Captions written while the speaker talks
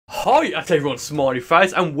Hi everyone, Smiley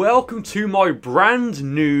Face, and welcome to my brand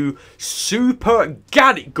new Super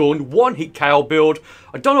Galick Gun one-hit KO build.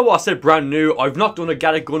 I don't know why I said brand new. I've not done a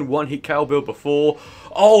Galick Gun one-hit KO build before.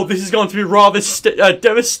 Oh, this is going to be rather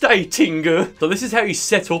devastating. So this is how you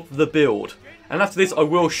set up the build. And after this I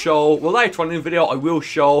will show, well later on in the video, I will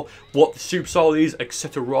show what the Super Soul is,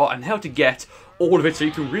 etc. and how to get all of it so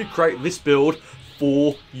you can recreate this build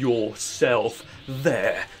for yourself.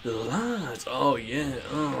 There, lads. Oh yeah.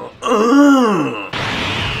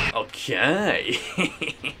 Okay.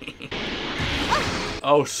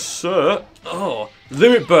 Oh sir. Oh,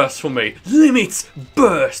 limit burst for me. Limit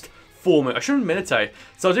burst for me. I shouldn't meditate.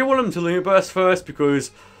 So I do want them to limit burst first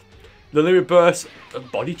because the limit burst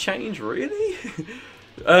body change really.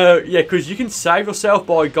 Yeah, because you can save yourself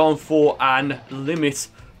by going for an limit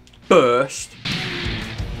burst.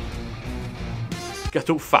 Get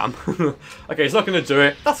up, fam. Okay, he's not going to do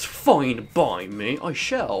it. That's fine by me. I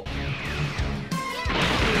shall.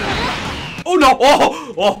 Oh, no!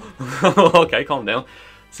 Oh! Okay, calm down.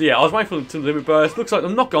 So, yeah, I was waiting for the limit burst. Looks like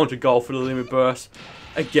I'm not going to go for the limit burst.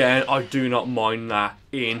 Again, I do not mind that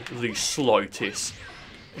in the slightest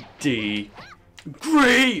degree.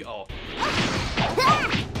 Oh.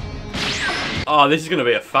 Oh, this is going to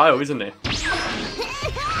be a fail, isn't it?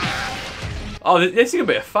 Oh, this is going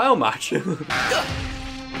to be a fail match.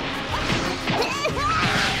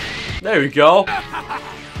 There we go.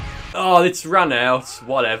 Oh, it's ran out.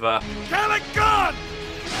 Whatever. Galick Gun!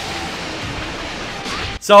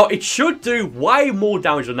 So, it should do way more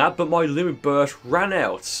damage than that, but my limit burst ran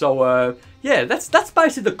out. So, yeah, that's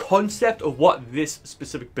basically the concept of what this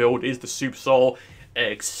specific build is, the Super Soul,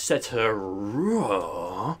 etc.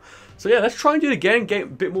 So, yeah, let's try and do it again, get a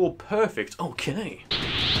bit more perfect. Okay.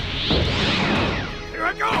 Here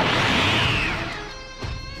I go!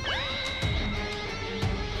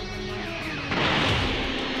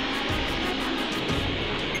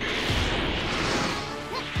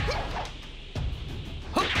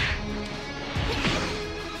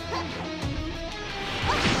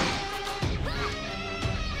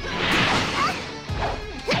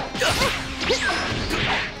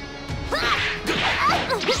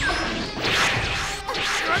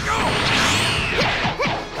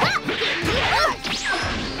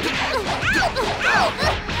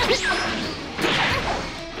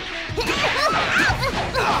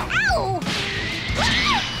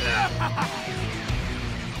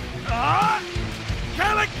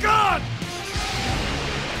 Galick Gun!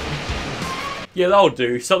 Yeah, that'll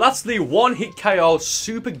do. So that's the one-hit KO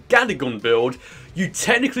Super Galick Gun build. You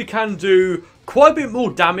technically can do quite a bit more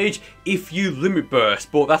damage if you limit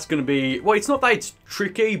burst, but that's going to be, well, it's not that it's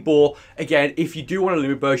tricky, but again, if you do want to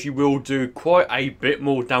limit burst, you will do quite a bit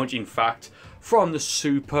more damage, in fact, from the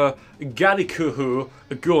Super Galick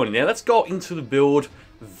Gun. Now, let's go into the build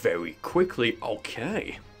very quickly.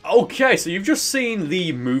 Okay, so you've just seen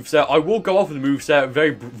the moveset. I will go over the moveset very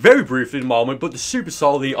briefly in a moment, but the Super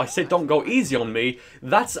Soul, I said don't go easy on me.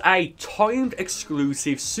 That's a timed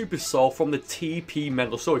exclusive Super Soul from the TP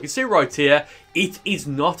Metal. So you can see right here, it is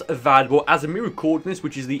not available as of me recording this,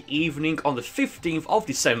 which is the evening on the 15th of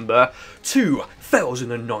December,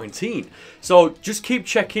 2019. So just keep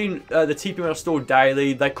checking the TP Metal store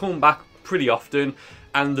daily. They come back pretty often.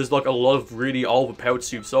 And there's like a lot of really overpowered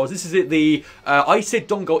Super Souls. This is it, I said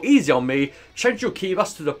don't go easy on me. Change your Ki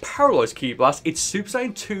Blast to the Paralyzed Ki Blast. It's Super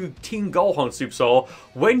Saiyan 2 Team Gohan Super Soul.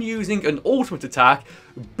 When using an ultimate attack,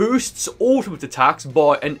 boosts ultimate attacks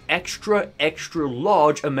by an extra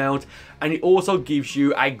large amount. And it also gives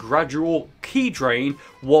you a gradual Ki drain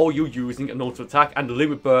while you're using an ultimate attack. And the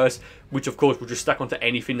limit burst, which of course will just stack onto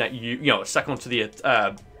anything that you know, stack onto the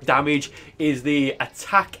damage, is the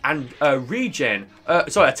attack and regen.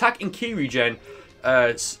 Sorry, attack and Ki regen.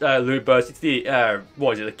 Limit burst. It's the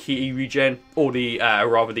what is it? The Ki regen, or the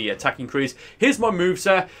rather the attack increase. Here's my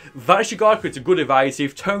moveset. Vanishing Guard, it's a good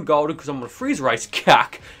evasive. Turn Golden because I'm on a freeze race.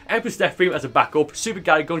 CAC. Empress Death Beam as a backup. Super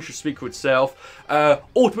Galick Gun should speak for itself.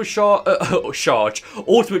 Ultimate Charge.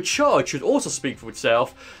 Ultimate Charge should also speak for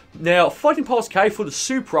itself. Now, Fighting Pulse K for the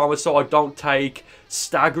Super Armor, so I don't take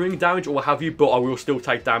staggering damage or what have you, but I will still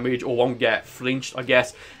take damage or won't get flinched, I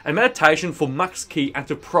guess. And Meditation for Max Ki and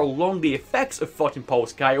to prolong the effects of Fighting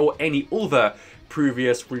Pulse K or any other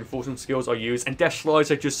previous reinforcement skills I use. And Death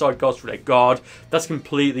Slicer just so it goes for their guard. That's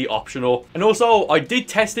completely optional. And also, I did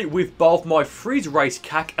test it with both my Freeze Race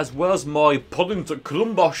CAC as well as my Pudding to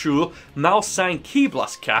Columbushu Malsang Ki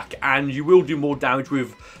Blast CAC, and you will do more damage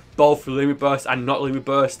with both limit burst and not limit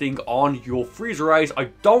bursting on your freezer rays. I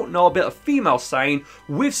don't know about a female Saiyan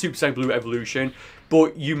with Super Saiyan Blue Evolution,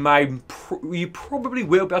 but you probably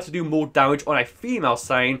will be able to do more damage on a female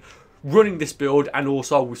Saiyan running this build and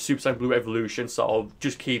also with Super Saiyan Blue Evolution, so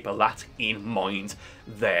just keep that in mind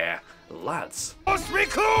there, lads.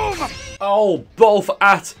 Oh, both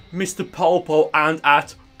at Mr. Popo and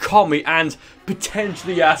at Kami and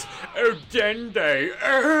potentially at Odende.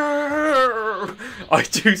 I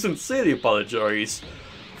do sincerely apologise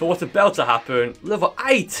for what's about to happen. Level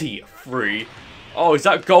 83. Oh, is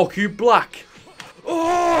that Goku Black?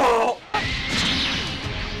 Oh!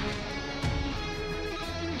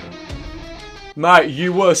 Mate,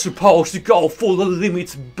 you were supposed to go for the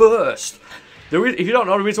limit burst. If you don't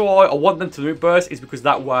know, the reason why I want them to limit burst is because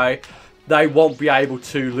that way they won't be able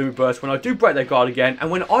to limit burst when I do break their guard again. And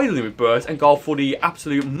when I limit burst and go for the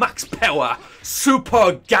absolute max power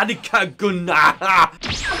Super Galick Gun.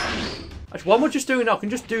 Actually, what am I just doing now? I can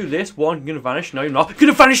just do this. One, you're going to vanish. No, you're not. You're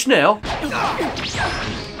going to vanish now.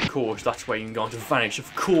 Of course, that's where you're going to vanish.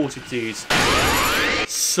 Of course it is.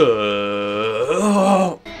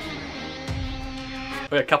 So...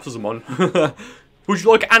 Oh yeah, capsules are on. Would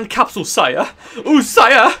you like an capsule, sire? Ooh,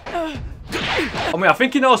 sire! I mean, I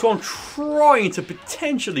think he knows what I'm trying to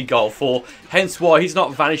potentially go for. Hence why he's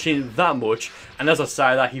not vanishing that much. And as I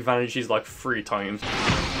say that, he vanishes like 3 times.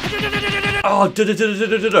 Oh,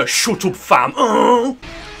 shut up, fam.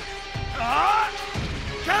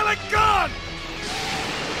 Galick Gun!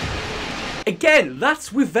 Again,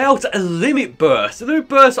 that's without a limit burst. The limit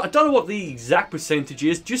burst, I don't know what the exact percentage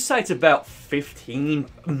is. Just say it's about 15,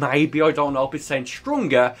 maybe, I don't know, percent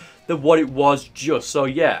stronger than what it was just. So,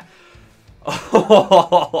 yeah. Oh,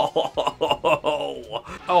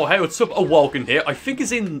 hey, what's up? Awoken here. I think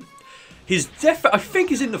he's in his I think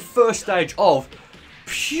he's in the first stage of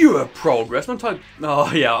pure progress. Oh,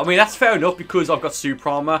 yeah. I mean, that's fair enough because I've got super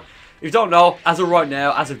armor. If you don't know, as of right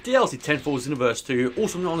now, as of DLC 10 for Xenoverse 2,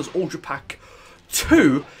 also known as Ultra Pack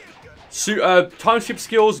 2, time skip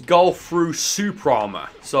skills go through super armor.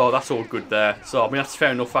 So that's all good there. So, I mean, that's fair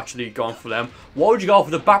enough actually going for them. Why would you go for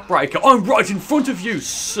the backbreaker? I'm right in front of you,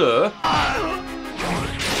 sir.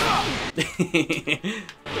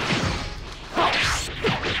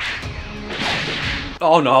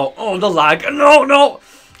 Oh no. Oh, the lag. No, no.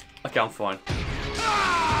 Okay, I'm fine.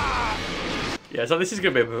 Yeah, so this is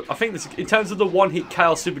going to be I think this, in terms of the one-hit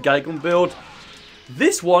KO Super Galick Gun build,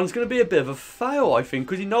 this one's going to be a bit of a fail, I think,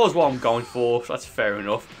 because he knows what I'm going for, so that's fair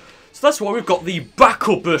enough. So that's why we've got the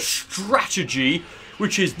backup strategy,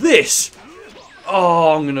 which is this.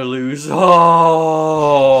 Oh, I'm going to lose.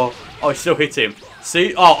 Oh, I still hit him.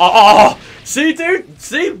 See? See, dude?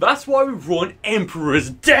 See? That's why we run Emperor's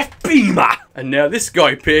Death Beamer. And now this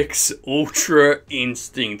guy picks Ultra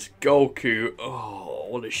Instinct Goku. Oh.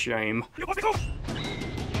 What a shame. Here I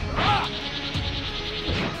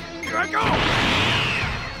go!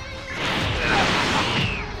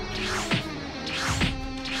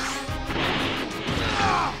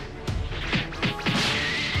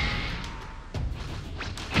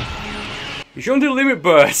 You shouldn't do limit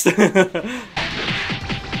burst.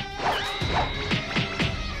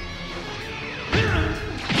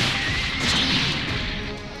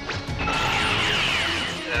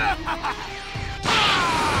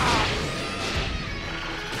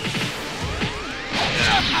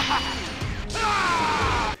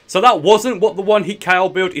 So that wasn't what the one-hit KO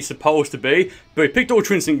build is supposed to be, but he picked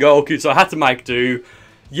Ultra Instinct Goku, so I had to make do.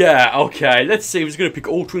 Yeah, okay, let's see if he's going to pick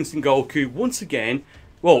Ultra Instinct Goku once again.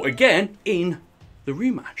 Well, again, in the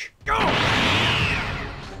rematch. Go!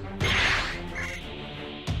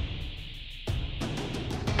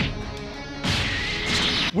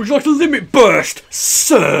 Would you like to limit burst,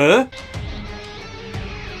 sir?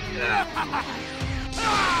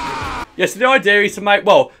 Yes, the idea is to make,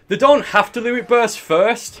 well, they don't have to limit burst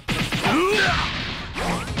first.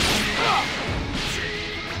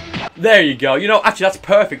 There you go. You know, actually that's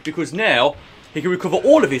perfect because now he can recover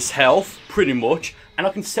all of his health, pretty much, and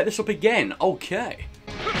I can set this up again. Okay.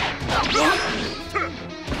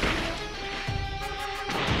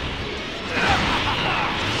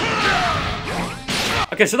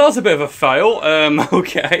 Okay, so that was a bit of a fail.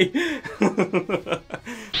 Okay.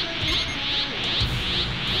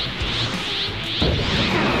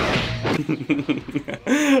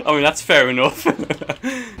 I mean, that's fair enough.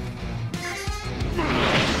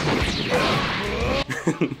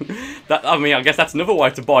 I mean, I guess that's another way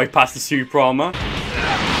to bypass the super armor.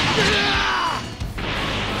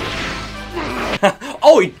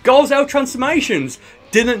 Oh, it goes out transformations.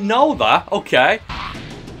 Didn't know that. Okay.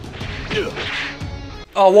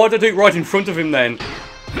 Oh, why did I do it right in front of him then?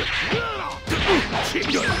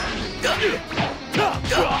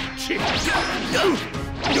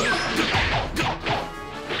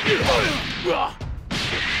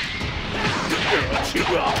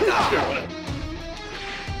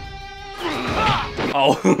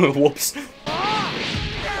 Oh, whoops.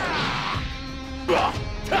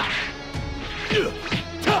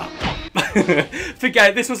 Forget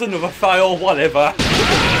it, this was another fail, whatever.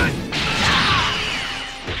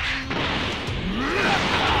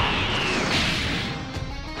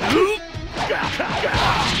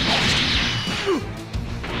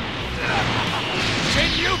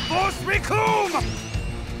 Can you force me come?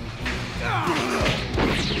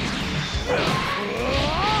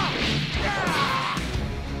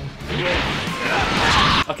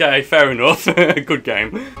 Okay, fair enough. Good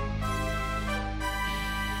game.